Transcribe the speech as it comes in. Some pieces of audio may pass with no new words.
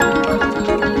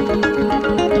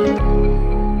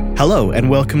Hello, and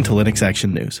welcome to Linux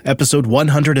Action News, episode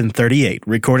 138,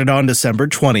 recorded on December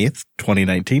 20th,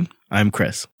 2019. I'm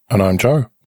Chris. And I'm Joe.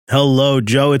 Hello,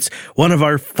 Joe. It's one of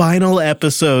our final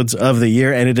episodes of the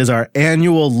year, and it is our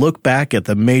annual look back at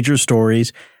the major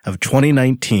stories of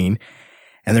 2019.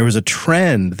 And there was a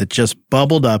trend that just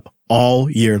bubbled up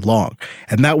all year long,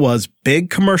 and that was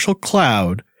big commercial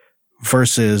cloud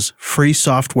versus free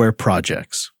software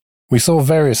projects. We saw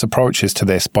various approaches to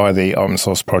this by the open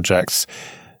source projects,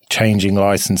 changing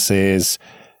licenses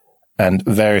and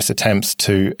various attempts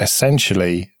to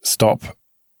essentially stop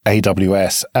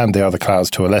AWS and the other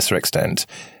clouds to a lesser extent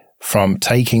from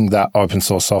taking that open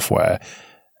source software,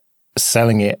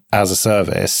 selling it as a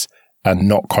service, and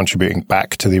not contributing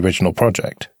back to the original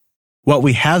project. What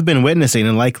we have been witnessing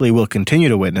and likely will continue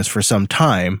to witness for some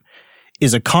time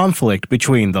is a conflict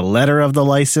between the letter of the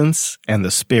license and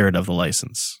the spirit of the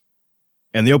license.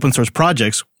 And the open source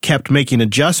projects kept making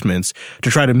adjustments to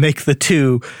try to make the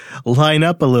two line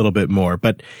up a little bit more,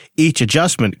 but each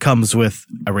adjustment comes with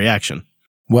a reaction.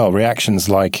 Well, reactions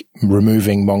like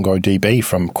removing MongoDB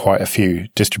from quite a few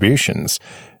distributions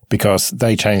because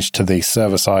they changed to the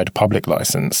server-side public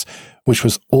license, which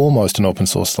was almost an open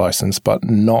source license, but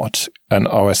not an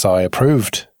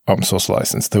OSI-approved open source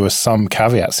license. There were some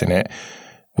caveats in it,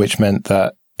 which meant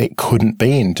that it couldn't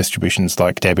be in distributions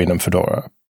like Debian and Fedora.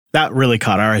 That really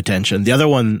caught our attention. The other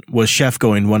one was Chef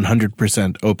going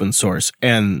 100% open source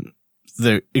and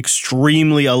the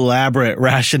extremely elaborate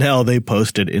rationale they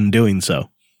posted in doing so.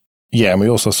 Yeah, and we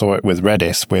also saw it with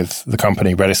Redis, with the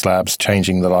company Redis Labs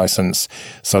changing the license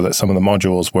so that some of the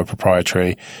modules were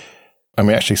proprietary. And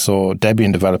we actually saw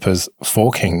Debian developers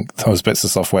forking those bits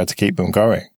of software to keep them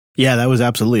going. Yeah, that was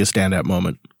absolutely a standout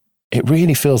moment. It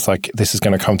really feels like this is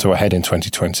going to come to a head in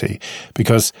 2020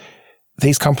 because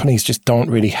these companies just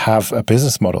don't really have a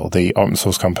business model, the open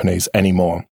source companies,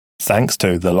 anymore, thanks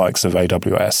to the likes of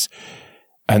AWS.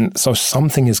 And so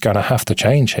something is going to have to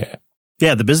change here.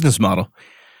 Yeah, the business model.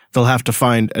 They'll have to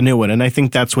find a new one, and I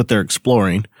think that's what they're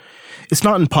exploring. It's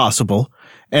not impossible,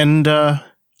 and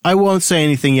I won't say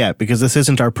anything yet because this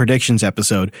isn't our predictions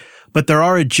episode, but there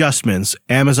are adjustments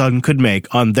Amazon could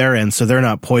make on their end so they're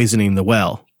not poisoning the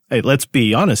well. Hey, let's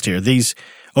be honest here. These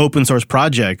open source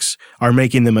projects are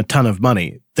making them a ton of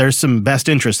money. There's some best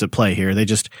interest at play here. They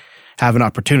just have an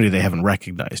opportunity they haven't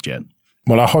recognized yet.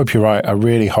 Well, I hope you're right. I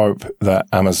really hope that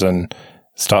Amazon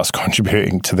starts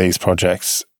contributing to these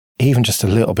projects. Even just a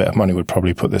little bit of money would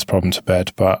probably put this problem to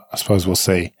bed, but I suppose we'll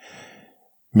see.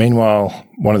 Meanwhile,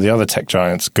 one of the other tech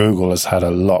giants, Google, has had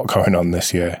a lot going on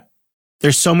this year.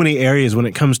 There's so many areas when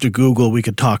it comes to Google we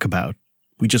could talk about.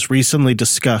 We just recently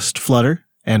discussed Flutter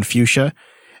and Fuchsia.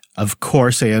 Of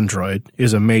course, Android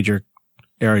is a major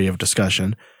area of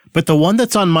discussion. But the one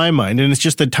that's on my mind, and it's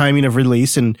just the timing of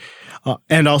release, and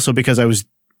also because I was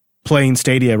playing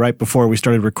Stadia right before we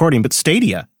started recording, but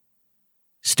Stadia.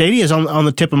 Stadia is on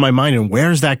the tip of my mind, and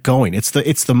where's that going? It's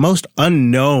the most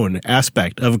unknown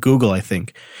aspect of Google, I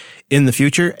think, in the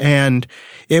future. And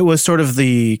it was sort of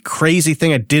the crazy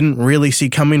thing I didn't really see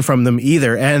coming from them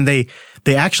either. And they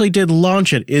actually did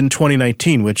launch it in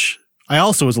 2019, which I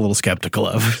also was a little skeptical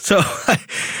of. So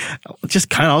just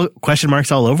kind of question marks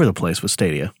all over the place with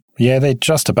Stadia. Yeah, they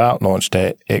just about launched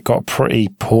it. It got pretty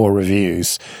poor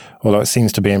reviews, although it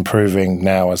seems to be improving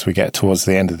now as we get towards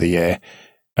the end of the year.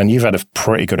 And you've had a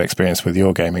pretty good experience with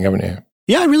your gaming, haven't you?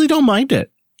 Yeah, I really don't mind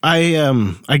it.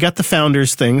 I got the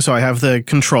Founders thing, so I have the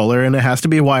controller, and it has to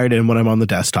be wired in when I'm on the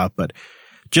desktop. But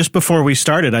just before we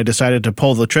started, I decided to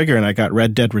pull the trigger, and I got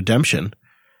Red Dead Redemption.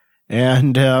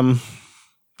 And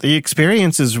the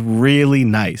experience is really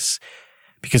nice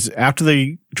because after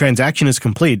the transaction is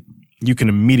complete, you can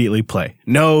immediately play.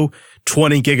 No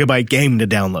 20 gigabyte game to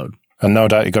download. And no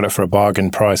doubt you got it for a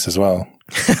bargain price as well.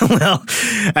 Well,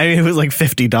 I mean, it was like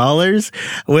 $50,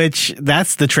 which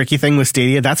that's the tricky thing with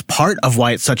Stadia. That's part of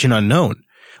why it's such an unknown.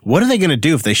 What are they going to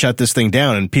do if they shut this thing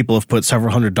down and people have put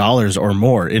several $100s or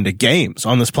more into games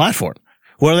on this platform?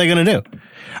 What are they going to do?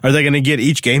 Are they going to get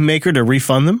each game maker to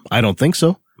refund them? I don't think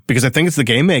so. Because I think it's the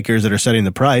game makers that are setting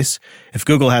the price. If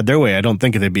Google had their way, I don't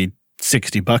think it'd be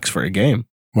 $60 for a game.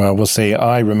 Well, we'll see.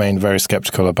 I remain very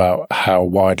skeptical about how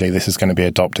widely this is going to be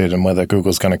adopted and whether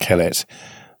Google's going to kill it.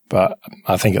 But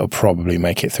I think it'll probably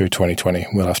make it through 2020.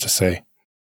 We'll have to see.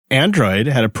 Android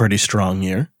had a pretty strong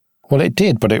year. Well, it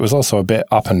did, but it was also a bit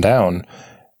up and down.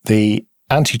 The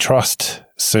antitrust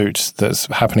suit that's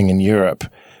happening in Europe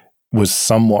was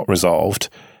somewhat resolved,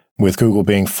 with Google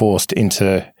being forced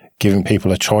into giving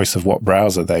people a choice of what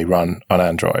browser they run on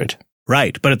Android.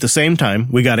 Right, but at the same time,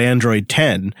 we got Android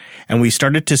 10, and we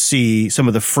started to see some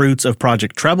of the fruits of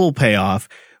Project Treble pay off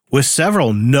with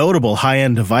several notable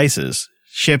high-end devices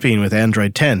shipping with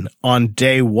Android 10 on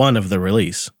day one of the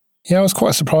release. Yeah, I was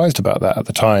quite surprised about that at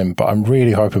the time, but I'm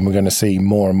really hoping we're going to see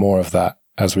more and more of that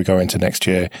as we go into next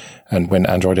year and when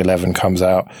Android 11 comes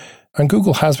out. And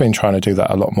Google has been trying to do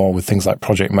that a lot more with things like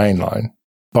Project Mainline.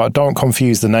 But don't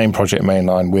confuse the name Project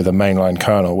Mainline with a mainline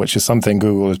kernel, which is something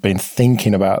Google has been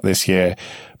thinking about this year,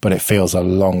 but it feels a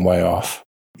long way off.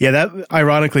 Yeah, that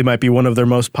ironically might be one of their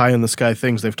most pie-in-the-sky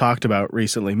things they've talked about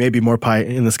recently. Maybe more pie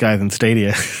in the sky than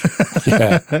Stadia.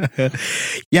 Yeah.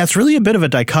 Yeah, it's really a bit of a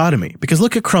dichotomy because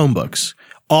look at Chromebooks.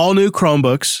 All new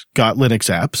Chromebooks got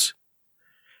Linux apps.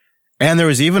 And there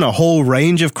was even a whole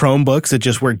range of Chromebooks that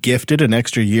just were gifted an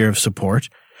extra year of support.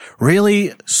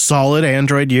 Really solid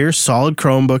Android year, solid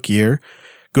Chromebook year.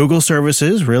 Google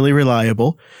services, really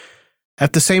reliable.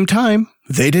 At the same time,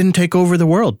 they didn't take over the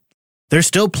world. There's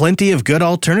still plenty of good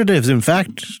alternatives. In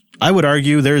fact, I would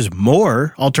argue there's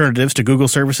more alternatives to Google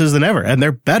services than ever, and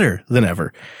they're better than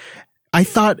ever. I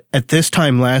thought at this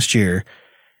time last year,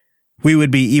 we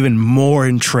would be even more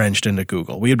entrenched into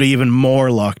Google. We would be even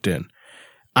more locked in.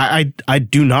 I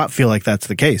do not feel like that's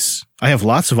the case. I have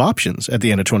lots of options at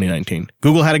the end of 2019.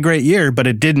 Google had a great year, but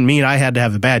it didn't mean I had to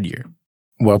have a bad year.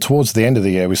 Well, towards the end of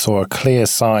the year, we saw a clear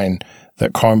sign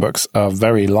that Chromebooks are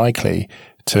very likely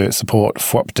to support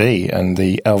FWAP-D and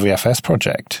the LVFS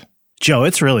project. Joe,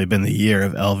 it's really been the year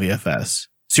of LVFS.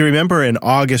 So you remember in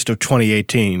August of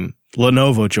 2018,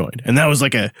 Lenovo joined. And that was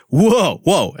like a,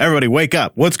 whoa, everybody wake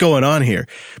up. What's going on here?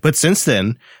 But since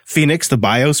then, Phoenix, the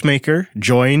BIOS maker,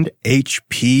 joined.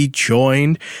 HP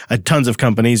joined. Tons of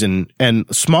companies and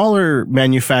smaller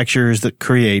manufacturers that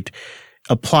create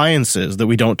appliances that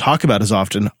we don't talk about as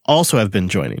often also have been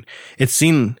joining. It's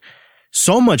seen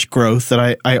so much growth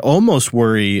that I almost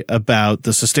worry about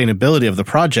the sustainability of the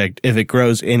project if it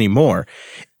grows anymore.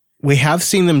 We have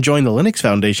seen them join the Linux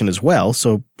Foundation as well,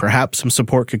 so perhaps some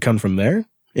support could come from there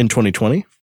in 2020.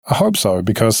 I hope so,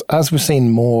 because as we've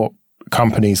seen more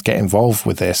companies get involved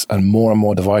with this and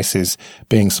more devices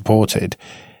being supported,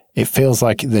 it feels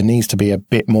like there needs to be a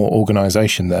bit more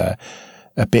organization there,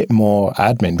 a bit more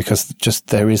admin, because just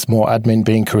there is more admin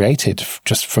being created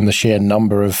just from the sheer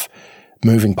number of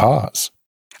moving parts.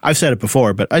 I've said it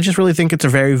before, but I just really think it's a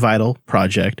very vital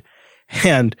project.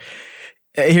 And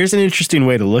here's an interesting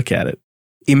way to look at it.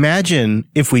 Imagine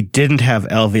if we didn't have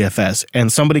LVFS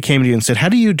and somebody came to you and said, how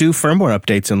do you do firmware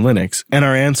updates in Linux? And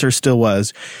our answer still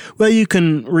was, well, you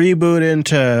can reboot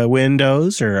into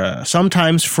Windows or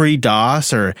sometimes free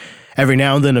DOS, or every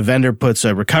now and then a vendor puts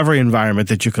a recovery environment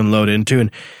that you can load into.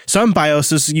 And some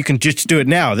BIOSes, you can just do it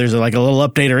now. There's like a little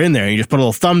updater in there. You just put a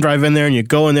little thumb drive in there and you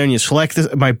go in there and you select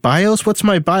this. My BIOS? What's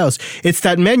my BIOS? It's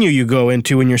that menu you go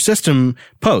into when your system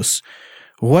posts.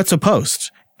 What's a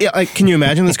post? Yeah, can you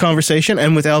imagine this conversation?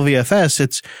 And with LVFS,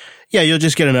 it's, yeah, you'll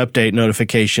just get an update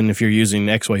notification if you're using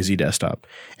XYZ desktop.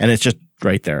 And it's just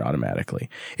right there automatically.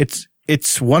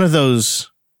 It's one of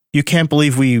those, you can't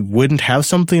believe we wouldn't have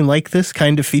something like this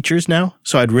kind of features now.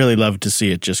 So I'd really love to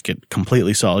see it just get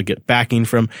completely solid, get backing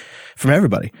from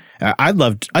everybody. I'd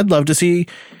love to see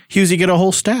Husey get a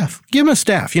whole staff. Give him a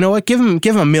staff. You know what? Give him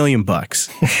 $1 million.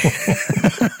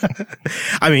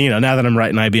 I mean, now that I'm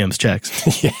writing IBM's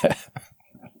checks. Yeah.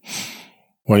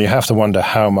 Well, you have to wonder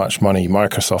how much money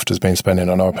Microsoft has been spending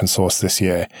on open source this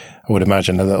year. I would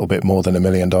imagine a little bit more than $1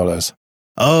 million.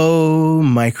 Oh,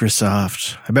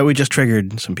 Microsoft. I bet we just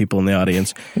triggered some people in the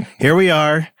audience. Here we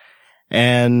are,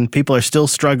 and people are still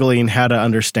struggling how to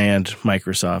understand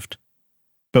Microsoft.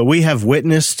 But we have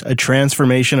witnessed a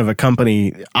transformation of a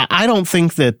company. I don't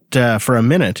think that for a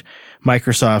minute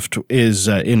Microsoft is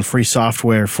in free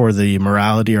software for the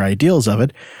morality or ideals of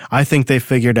it. I think they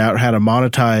figured out how to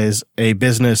monetize a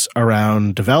business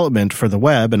around development for the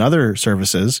web and other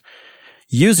services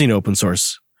using open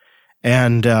source.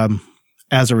 And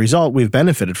as a result, we've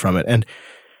benefited from it. And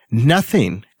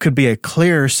nothing could be a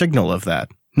clearer signal of that.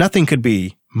 Nothing could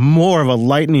be more of a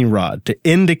lightning rod to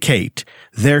indicate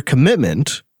their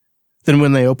commitment than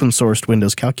when they open sourced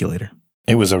Windows Calculator.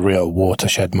 It was a real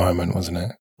watershed moment, wasn't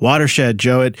it? Watershed,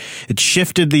 Joe. It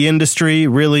shifted the industry,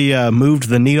 really moved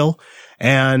the needle,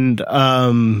 and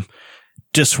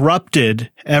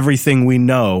disrupted everything we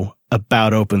know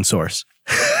about open source.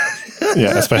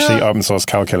 Yeah, especially open source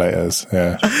calculators.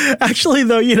 Yeah. Actually,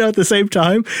 though, at the same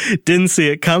time, didn't see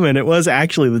it coming. It was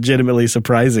actually legitimately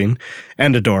surprising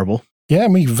and adorable. Yeah,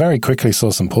 and we very quickly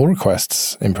saw some pull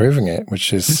requests improving it,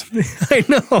 which is I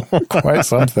know quite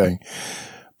something.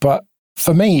 But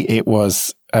for me, it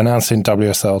was announcing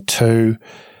WSL2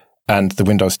 and the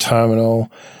Windows Terminal,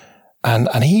 and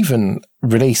even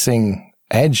releasing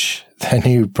Edge, their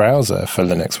new browser for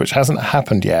Linux, which hasn't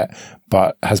happened yet,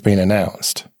 but has been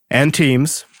announced. And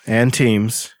Teams. and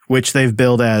Teams, which they've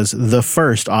billed as the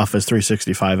first Office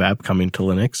 365 app coming to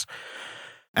Linux.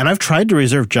 And I've tried to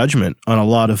reserve judgment on a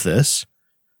lot of this,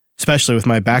 especially with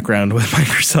my background with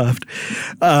Microsoft.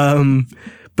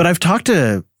 But I've talked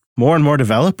to more and more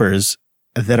developers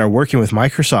that are working with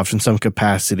Microsoft in some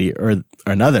capacity or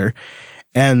another,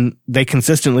 and they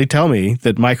consistently tell me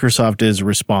that Microsoft is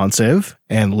responsive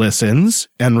and listens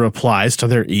and replies to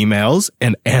their emails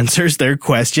and answers their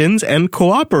questions and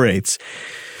cooperates,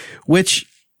 which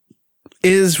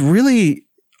is really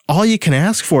all you can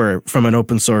ask for from an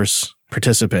open source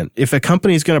participant. If a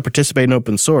company is going to participate in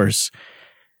open source,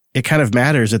 it kind of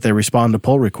matters that they respond to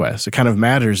pull requests. It kind of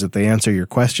matters that they answer your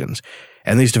questions.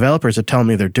 And these developers are telling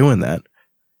me they're doing that.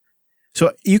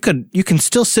 So you can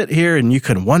still sit here and you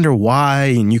can wonder why,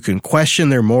 and you can question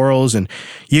their morals, and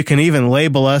you can even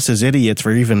label us as idiots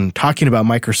for even talking about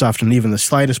Microsoft in even the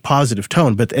slightest positive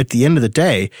tone. But at the end of the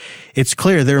day, it's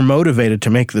clear they're motivated to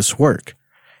make this work.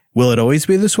 Will it always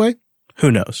be this way? Who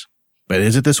knows? But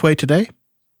is it this way today?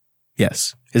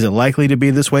 Yes. Is it likely to be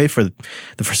this way for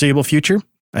the foreseeable future?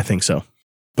 I think so.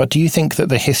 But do you think that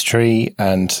the history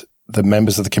and the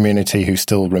members of the community who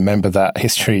still remember that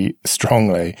history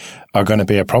strongly are going to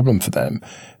be a problem for them?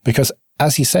 Because,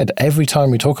 as you said, every time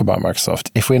we talk about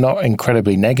Microsoft, if we're not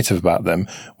incredibly negative about them,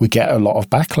 we get a lot of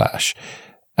backlash.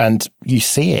 And you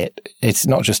see it. It's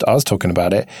not just us talking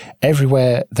about it.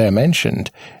 Everywhere they're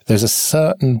mentioned, there's a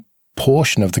certain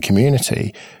portion of the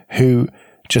community who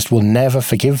just will never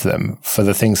forgive them for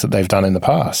the things that they've done in the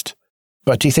past.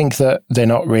 But do you think that they're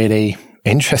not really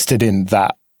interested in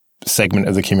that segment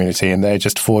of the community, and they're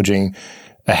just forging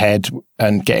ahead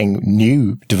and getting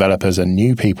new developers and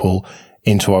new people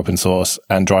into open source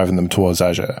and driving them towards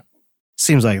Azure?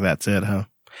 Seems like that's it, huh?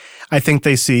 I think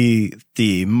they see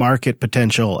the market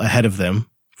potential ahead of them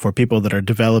for people that are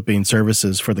developing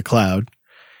services for the cloud.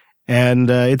 And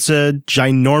it's a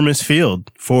ginormous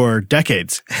field for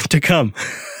decades to come.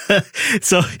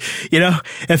 So,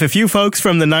 if a few folks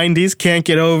from the 90s can't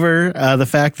get over the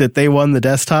fact that they won the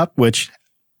desktop, which,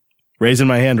 raising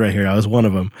my hand right here, I was one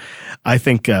of them, I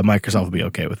think Microsoft will be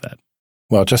okay with that.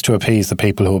 Well, just to appease the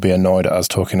people who will be annoyed at us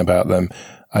talking about them,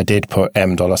 I did put $$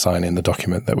 in the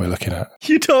document that we're looking at.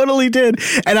 You totally did.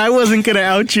 And I wasn't going to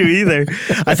out you either.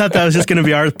 I thought that was just going to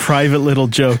be our private little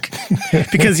joke.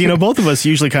 Because, both of us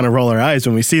usually kind of roll our eyes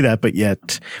when we see that, but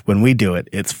yet when we do it,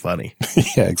 it's funny.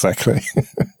 Yeah, exactly.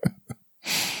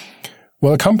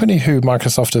 Well, a company who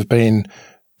Microsoft have been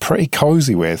pretty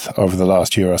cozy with over the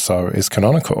last year or so is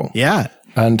Canonical. Yeah.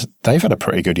 And they've had a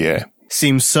pretty good year.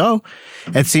 Seems so.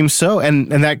 It seems so. And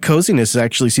that coziness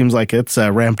actually seems like it's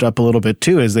ramped up a little bit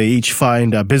too, as they each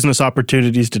find business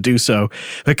opportunities to do so.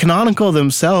 But Canonical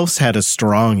themselves had a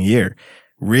strong year.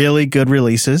 Really good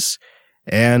releases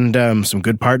and some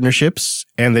good partnerships.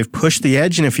 And they've pushed the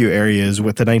edge in a few areas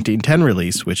with the 1910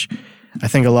 release, which I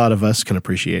think a lot of us can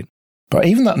appreciate. But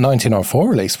even that 1904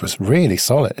 release was really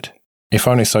solid. If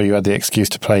only so you had the excuse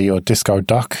to play your Disco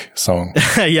Duck song.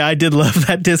 Yeah, I did love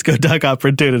that Disco Duck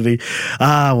opportunity.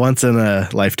 Once in a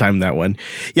lifetime, that one.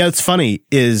 Yeah, it's funny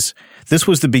is this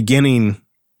was the beginning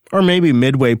or maybe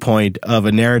midway point of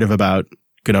a narrative about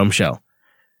GNOME Shell.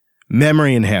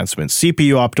 Memory enhancements,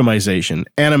 CPU optimization,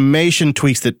 animation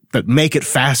tweaks that make it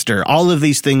faster. All of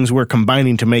these things were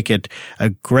combining to make it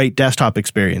a great desktop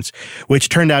experience, which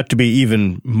turned out to be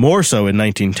even more so in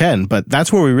 1910. But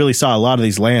that's where we really saw a lot of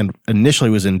these land initially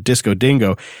was in Disco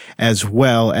Dingo, as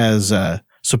well as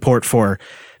support for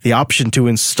the option to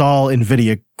install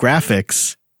NVIDIA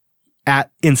graphics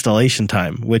at installation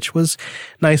time, which was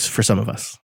nice for some of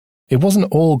us. It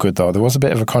wasn't all good, though. There was a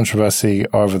bit of a controversy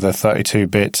over the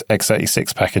 32-bit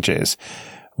x86 packages,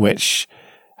 which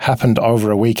happened over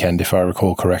a weekend, if I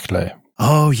recall correctly.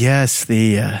 Oh, yes,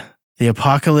 the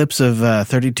apocalypse of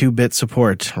 32-bit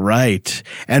support, right.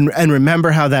 And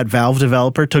remember how that Valve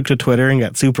developer took to Twitter and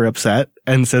got super upset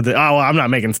and said that, I'm not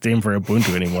making Steam for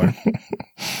Ubuntu anymore.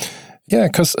 Yeah,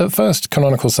 because at first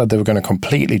Canonical said they were going to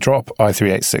completely drop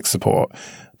i386 support,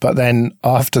 but then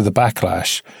after the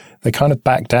backlash, they kind of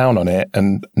backed down on it,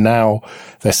 and now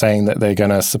they're saying that they're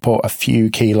going to support a few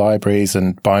key libraries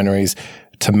and binaries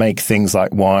to make things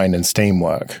like Wine and Steam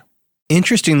work.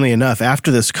 Interestingly enough, after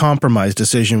this compromise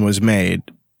decision was made,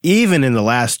 even in the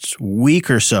last week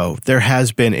or so, there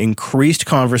has been increased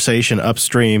conversation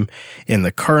upstream in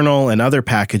the kernel and other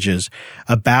packages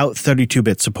about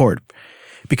 32-bit support.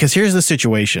 Because here's the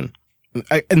situation.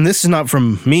 And this is not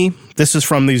from me. This is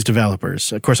from these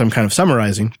developers. Of course, I'm kind of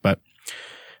summarizing, but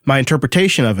my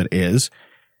interpretation of it is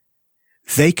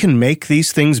they can make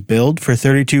these things build for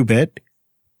 32-bit,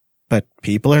 but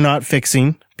people are not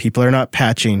fixing, people are not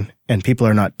patching, and people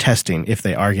are not testing if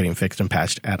they are getting fixed and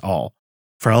patched at all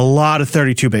for a lot of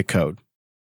 32-bit code.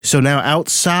 So now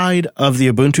outside of the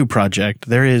Ubuntu project,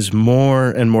 there is more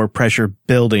and more pressure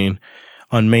building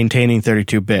on maintaining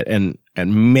 32-bit and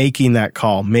making that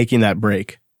call, making that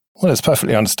break. Well, it's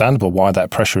perfectly understandable why that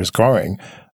pressure is growing.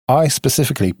 I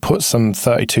specifically put some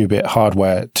 32-bit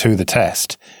hardware to the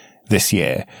test this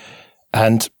year,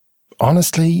 and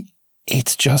honestly,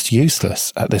 it's just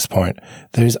useless at this point.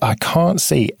 I can't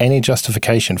see any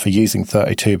justification for using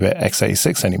 32-bit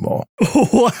x86 anymore.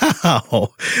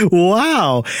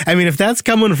 Wow. I mean, if that's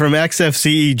coming from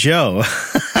XFCE Joe.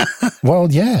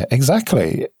 Well, yeah,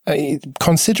 exactly.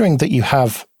 Considering that you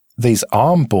have these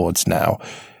ARM boards now,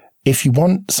 if you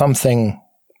want something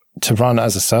to run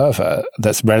as a server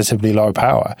that's relatively low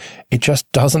power, it just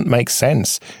doesn't make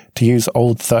sense to use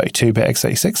old 32-bit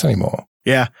x86 anymore.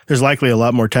 Yeah, there's likely a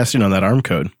lot more testing on that ARM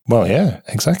code. Well, yeah,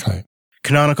 exactly.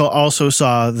 Canonical also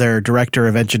saw their director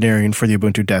of engineering for the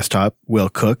Ubuntu desktop, Will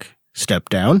Cook, step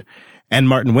down, and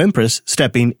Martin Wimpress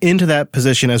stepping into that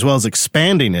position as well as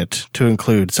expanding it to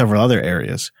include several other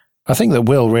areas. I think that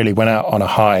Will really went out on a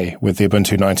high with the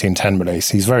Ubuntu 19.10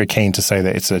 release. He's very keen to say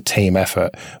that it's a team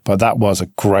effort, but that was a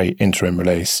great interim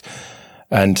release.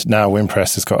 And now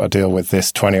Wimpress has got to deal with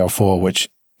this 20.04, which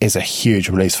is a huge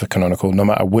release for Canonical. No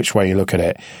matter which way you look at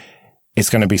it, it's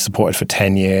going to be supported for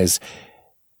 10 years.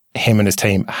 Him and his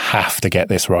team have to get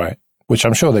this right, which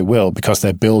I'm sure they will because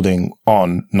they're building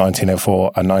on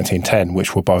 19.04 and 19.10,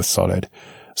 which were both solid.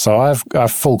 So I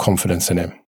have full confidence in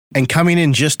him. And coming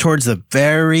in just towards the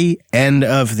very end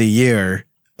of the year,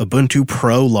 Ubuntu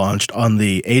Pro launched on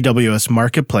the AWS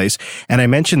Marketplace. And I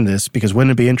mentioned this because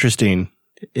wouldn't it be interesting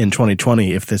in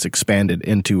 2020 if this expanded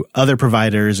into other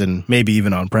providers and maybe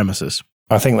even on premises?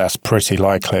 I think that's pretty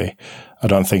likely. I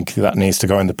don't think that needs to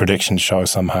go in the prediction show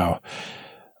somehow.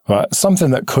 But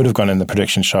something that could have gone in the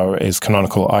prediction show is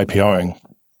Canonical IPOing,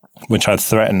 which I'd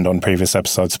threatened on previous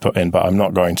episodes to put in, but I'm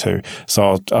not going to.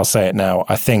 So I'll say it now.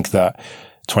 I think that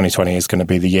 2020 is going to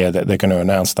be the year that they're going to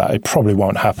announce that. It probably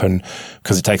won't happen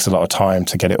because it takes a lot of time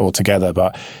to get it all together,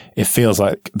 but it feels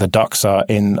like the ducks are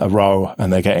in a row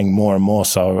and they're getting more and more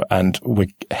so, and we're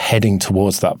heading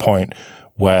towards that point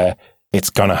where it's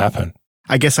going to happen.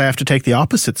 I guess I have to take the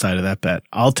opposite side of that bet.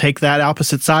 I'll take that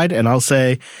opposite side and I'll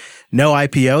say no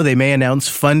IPO. They may announce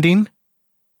funding,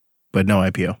 but no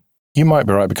IPO. You might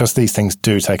be right because these things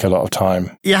do take a lot of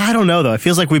time. Yeah, I don't know though. It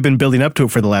feels like we've been building up to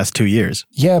it for the last 2 years.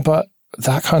 Yeah, but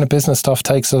that kind of business stuff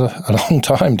takes a long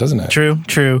time, doesn't it?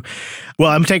 True. Well,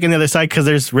 I'm taking the other side because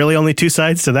there's really only two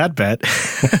sides to that bet.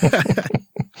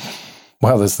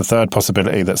 Well, there's the third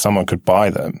possibility that someone could buy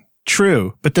them.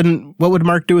 True. But then what would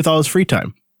Mark do with all his free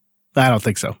time? I don't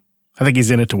think so. I think he's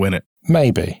in it to win it.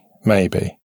 Maybe.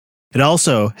 It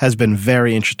also has been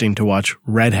very interesting to watch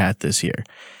Red Hat this year.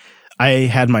 I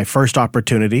had my first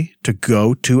opportunity to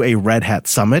go to a Red Hat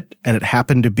Summit, and it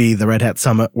happened to be the Red Hat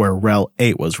Summit where RHEL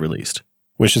 8 was released.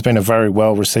 Which has been a very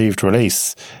well-received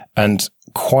release and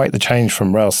quite the change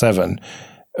from RHEL 7.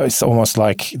 It's almost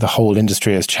like the whole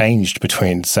industry has changed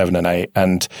between 7 and 8,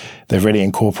 and they've really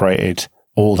incorporated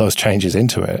all those changes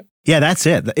into it. Yeah, that's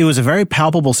it. It was a very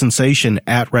palpable sensation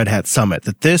at Red Hat Summit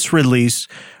that this release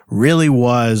really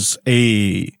was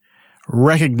a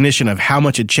recognition of how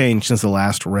much it changed since the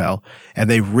last RHEL, and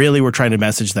they really were trying to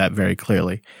message that very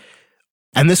clearly.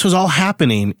 And this was all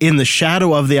happening in the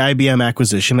shadow of the IBM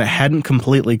acquisition that hadn't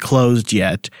completely closed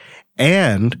yet,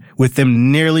 and with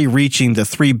them nearly reaching the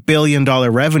 $3 billion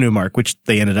revenue mark, which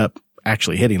they ended up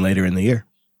actually hitting later in the year.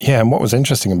 Yeah, and what was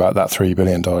interesting about that $3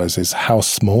 billion is how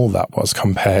small that was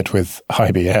compared with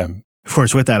IBM. Of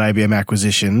course, with that IBM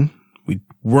acquisition, we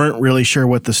weren't really sure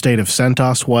what the state of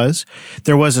CentOS was.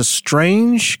 There was a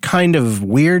strange kind of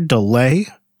weird delay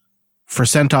for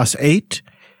CentOS 8,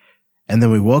 and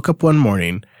then we woke up one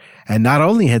morning, and not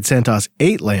only had CentOS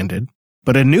 8 landed,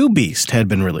 but a new beast had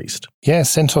been released. Yeah,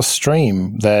 CentOS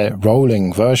Stream, their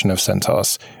rolling version of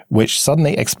CentOS, which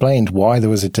suddenly explained why there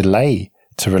was a delay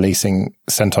to releasing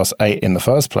CentOS 8 in the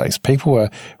first place. People were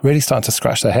really starting to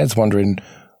scratch their heads wondering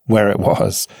where it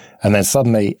was. And then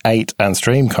suddenly 8 and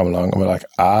Stream come along and we're like,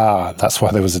 that's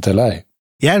why there was a delay.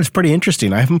 Yeah, it's pretty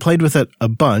interesting. I haven't played with it a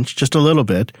bunch, just a little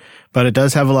bit, but it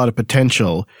does have a lot of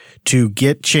potential to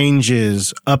get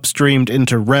changes upstreamed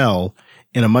into RHEL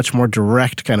in a much more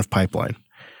direct kind of pipeline,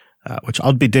 which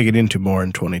I'll be digging into more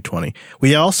in 2020.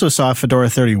 We also saw Fedora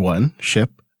 31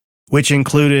 ship, which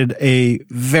included a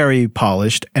very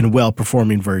polished and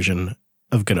well-performing version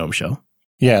of GNOME Shell.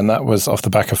 Yeah, and that was off the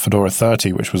back of Fedora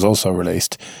 30, which was also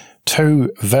released.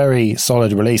 2 very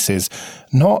solid releases,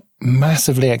 not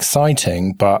massively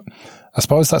exciting, but I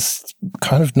suppose that's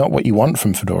kind of not what you want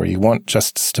from Fedora. You want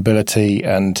just stability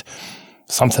and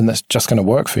something that's just going to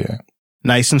work for you.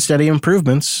 Nice and steady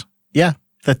improvements. Yeah,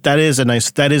 that is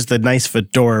the nice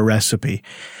Fedora recipe.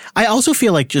 I also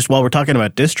feel like, just while we're talking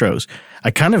about distros,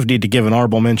 I kind of need to give an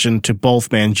honorable mention to both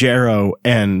Manjaro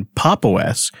and Pop!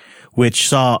 OS, which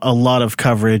saw a lot of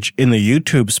coverage in the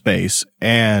YouTube space.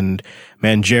 And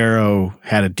Manjaro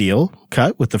had a deal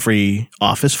cut with the free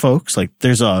Office folks. Like,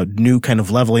 there's a new kind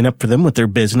of leveling up for them with their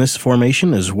business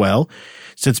formation as well.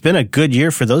 So it's been a good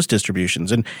year for those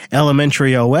distributions. And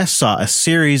Elementary OS saw a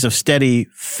series of steady,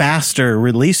 faster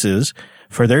releases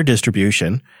for their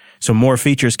distribution. So more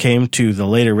features came to the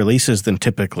later releases than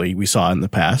typically we saw in the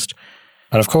past.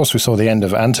 And of course, we saw the end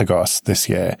of Antergos this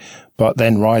year, but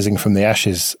then rising from the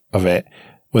ashes of it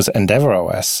was Endeavour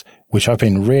OS, which I've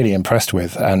been really impressed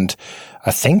with. And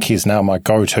I think is now my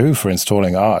go-to for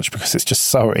installing Arch because it's just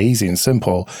so easy and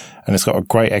simple. And it's got a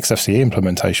great XFCE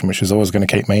implementation, which is always going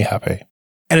to keep me happy.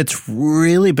 And it's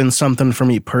really been something for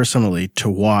me personally to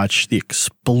watch the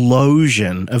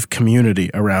explosion of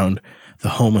community around the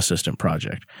Home Assistant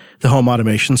project, the home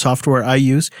automation software I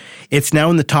use. It's now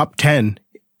in the top 10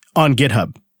 on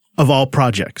GitHub of all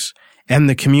projects. And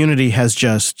the community has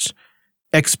just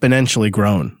exponentially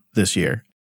grown this year.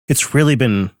 It's really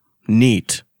been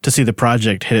neat to see the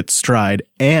project hit its stride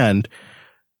and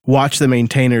watch the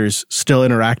maintainers still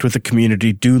interact with the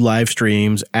community, do live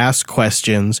streams, ask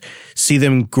questions, see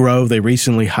them grow. They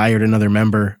recently hired another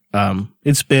member.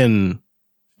 It's been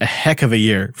a heck of a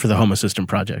year for the Home Assistant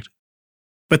project.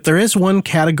 But there is one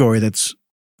category that's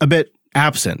a bit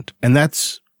absent, and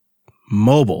that's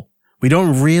mobile. We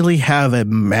don't really have a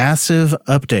massive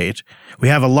update. We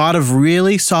have a lot of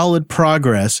really solid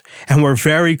progress, and we're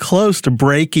very close to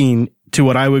breaking to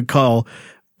what I would call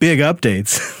big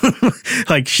updates,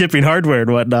 like shipping hardware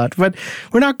and whatnot. But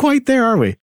we're not quite there, are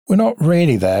we? We're not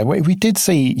really there. We did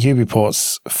see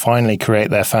UbiPorts finally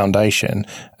create their foundation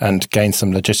and gain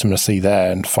some legitimacy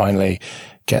there and finally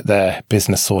get their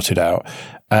business sorted out.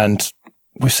 And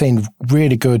we've seen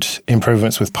really good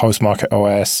improvements with Postmarket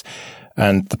OS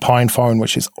and the Pine phone,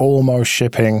 which is almost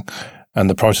shipping, and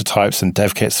the prototypes and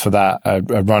dev kits for that are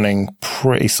running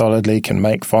pretty solidly, can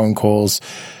make phone calls.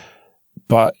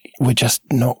 But we're just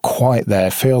not quite there.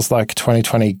 It feels like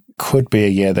 2020 could be a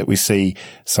year that we see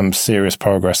some serious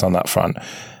progress on that front.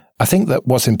 I think that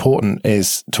what's important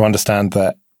is to understand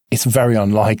that it's very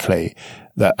unlikely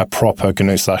that a proper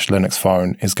GNU/Linux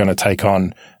phone is going to take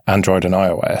on Android and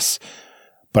iOS.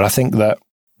 But I think that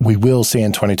we will see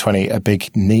in 2020 a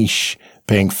big niche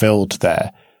being filled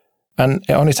there. And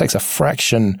it only takes a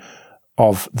fraction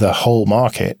of the whole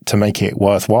market to make it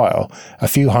worthwhile. A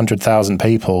few 100,000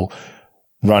 people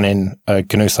running a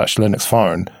GNU/Linux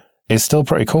phone is still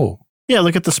pretty cool. Yeah,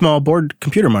 look at the small board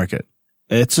computer market.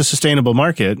 It's a sustainable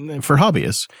market for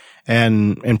hobbyists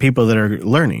and people that are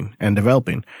learning and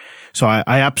developing. So I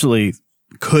absolutely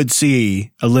could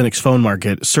see a Linux phone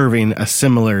market serving a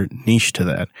similar niche to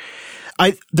that.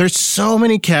 There's so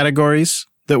many categories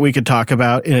that we could talk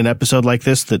about in an episode like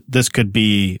this, that this could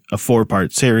be a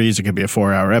 4-part series. It could be a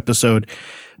 4-hour episode.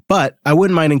 But I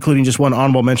wouldn't mind including just one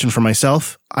honorable mention for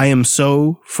myself. I am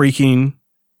so freaking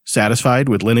satisfied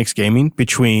with Linux gaming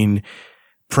between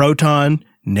Proton,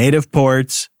 native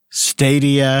ports,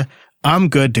 Stadia. I'm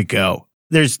good to go.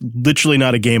 There's literally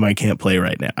not a game I can't play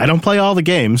right now. I don't play all the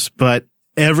games, but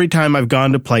every time I've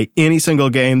gone to play any single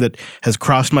game that has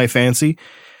crossed my fancy,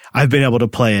 I've been able to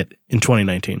play it in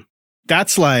 2019.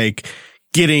 That's like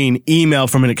getting email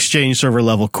from an Exchange server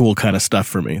level cool kind of stuff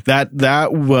for me.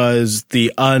 That was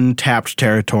the untapped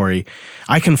territory.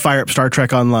 I can fire up Star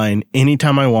Trek Online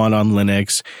anytime I want on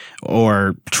Linux,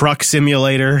 or Truck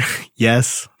Simulator.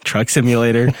 Yes, Truck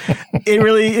Simulator.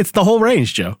 It's the whole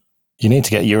range, Joe. You need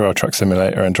to get Euro Truck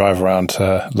Simulator and drive around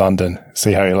London.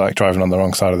 See how you like driving on the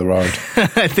wrong side of the road.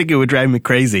 I think it would drive me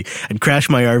crazy. I'd crash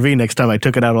my RV next time I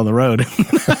took it out on the road.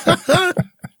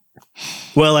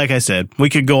 Well, like I said, we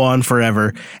could go on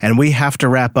forever, and we have to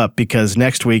wrap up because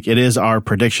next week it is our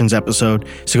predictions episode.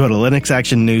 So go to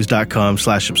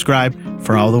linuxactionnews.com/subscribe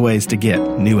for all the ways to get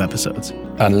new episodes.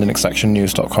 And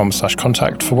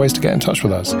linuxactionnews.com/contact for ways to get in touch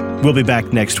with us. We'll be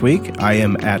back next week. I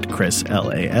am at Chris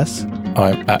LAS.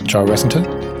 I'm at Joe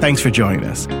Ressington. Thanks for joining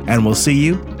us, and we'll see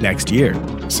you next year.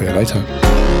 See you later.